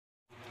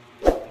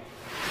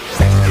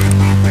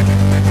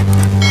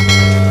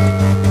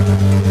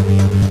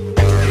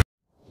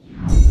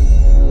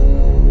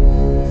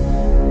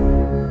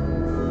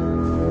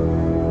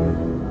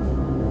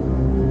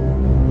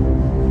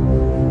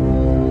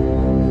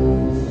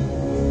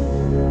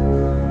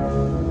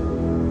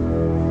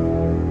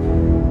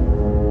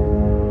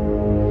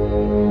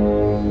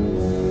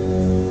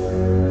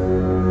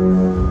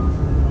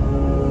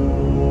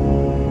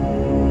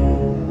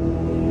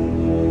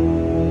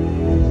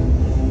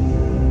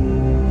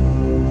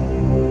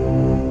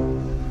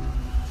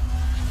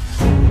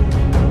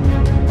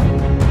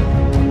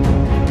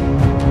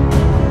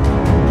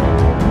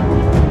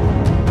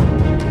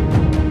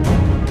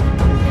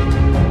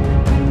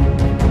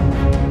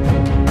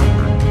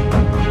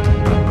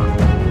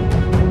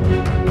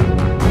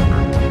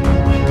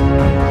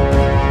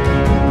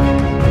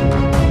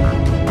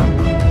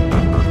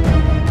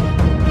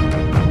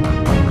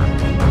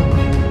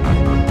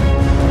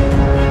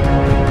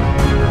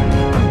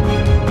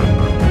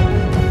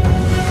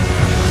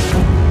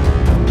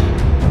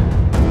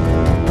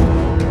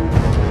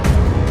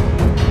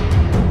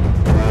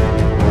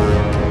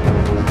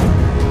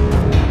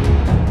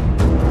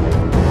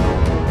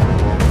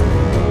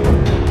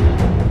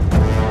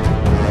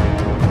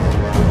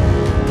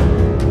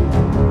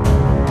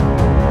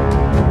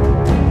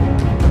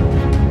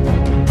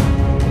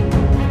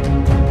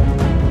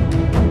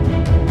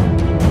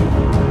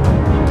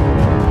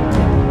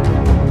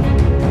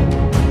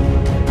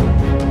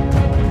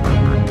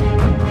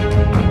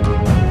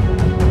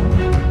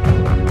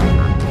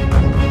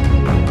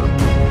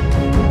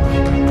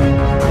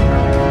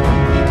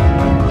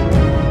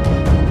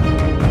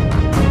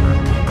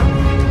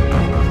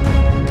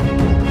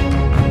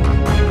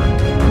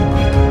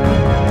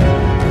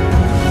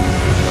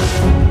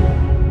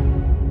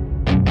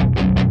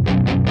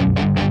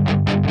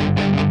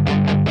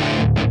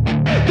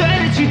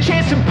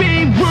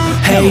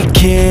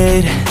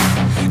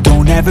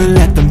never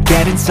let them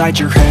get inside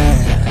your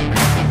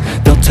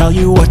head. They'll tell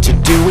you what to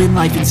do in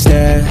life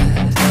instead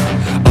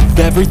of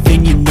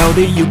everything you know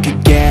that you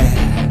could get.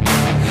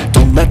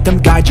 Don't let them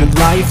guide your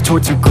life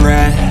towards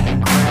regret.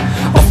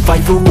 I'll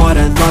fight for what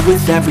I love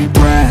with every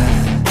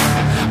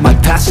breath. My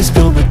past is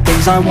filled with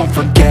things I won't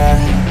forget.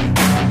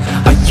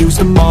 I use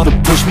them all to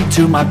push me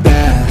to my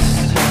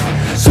best.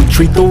 So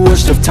treat the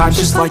worst of times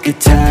just like a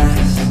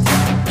test.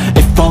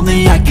 If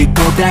only I could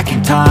go back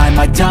in time,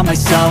 I'd tell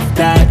myself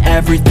that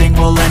everything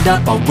will end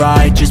up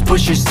alright. Just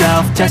push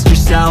yourself, test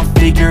yourself,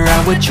 figure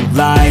out what you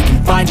like,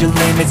 and find your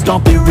limits,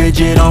 don't be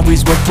rigid,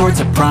 always work towards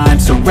a prime.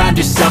 Surround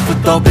yourself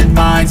with open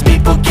minds,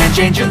 people can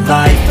change your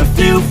life. A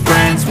few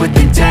friends with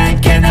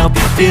intent can help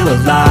you feel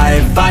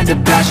alive. Find a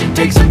passion,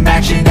 take some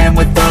action, and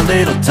with a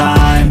little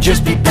time,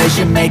 just be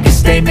patient, make a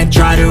statement,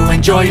 try to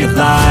enjoy your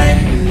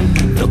life.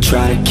 They'll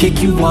try to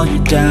kick you while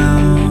you're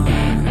down.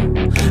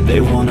 They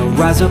wanna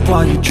rise up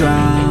while you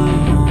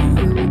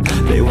drown.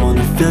 They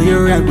wanna fill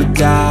your head with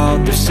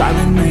doubt. They're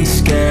silently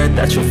scared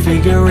that you'll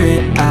figure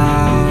it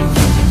out.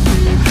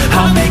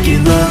 I'll make it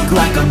look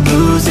like I'm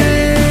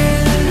losing,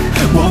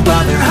 won't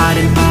bother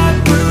hiding my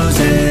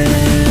bruises.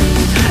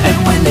 And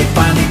when they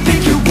finally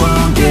think you're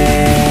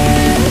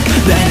wounded,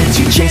 then it's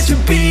your chance to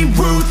be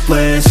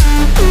ruthless.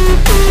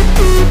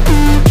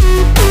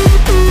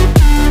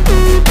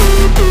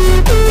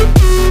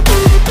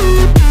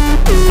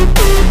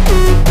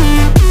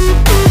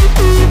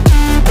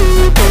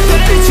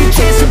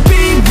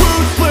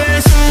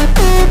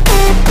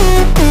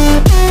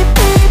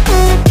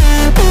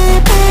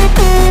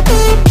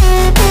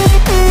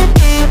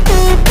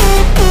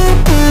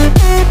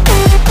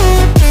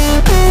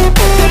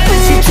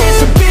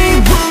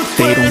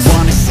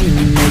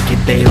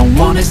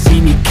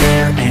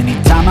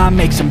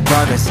 Make some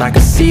progress, I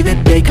can see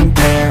that they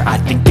compare. I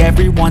think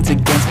everyone's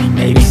against me,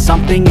 maybe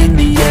something in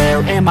the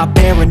air. Am I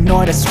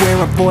paranoid? I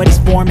swear a void is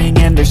forming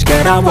and they're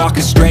scared. I walk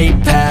a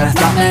straight path,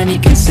 not many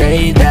can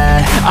say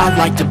that. I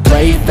like to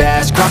play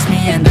fast, cross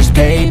me and there's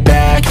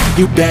payback.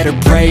 You better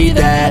pray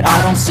that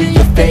I don't see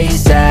your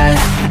face at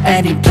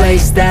any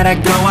place that I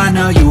go. I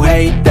know you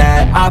hate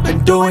that. I've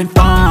been doing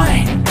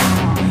fine,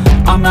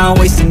 I'm not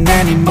wasting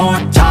any more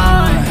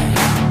time.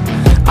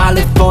 I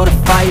live for the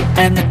fight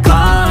and the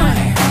climb,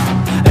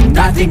 and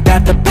I think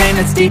that the pain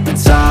that's deep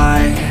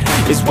inside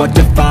is what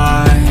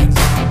defines.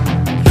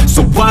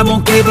 So I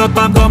won't give up,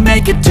 I'm gonna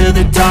make it to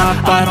the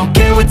top. I don't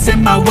care what's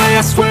in my way,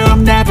 I swear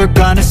I'm never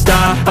gonna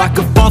stop. I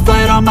could fall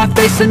flat on my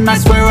face and I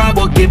swear I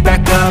will get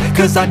back up,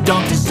 cause I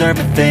don't deserve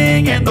a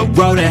thing and the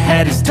road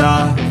ahead is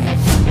tough.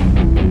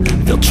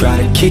 They'll try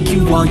to kick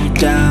you while you're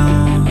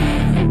down.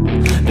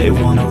 They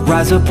wanna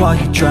rise up while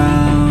you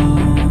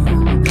drown.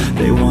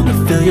 They wanna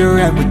fill your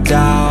head with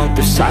doubt.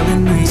 They're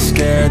silently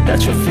scared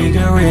that you'll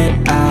figure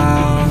it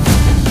out.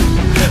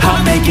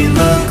 I'll make it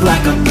look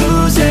like I'm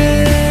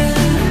losing,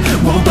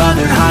 won't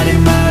bother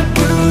hiding my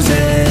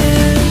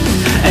bruises.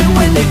 And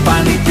when they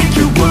finally think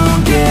you're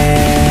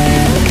wounded,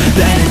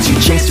 then it's your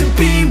chance to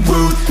be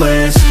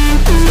ruthless.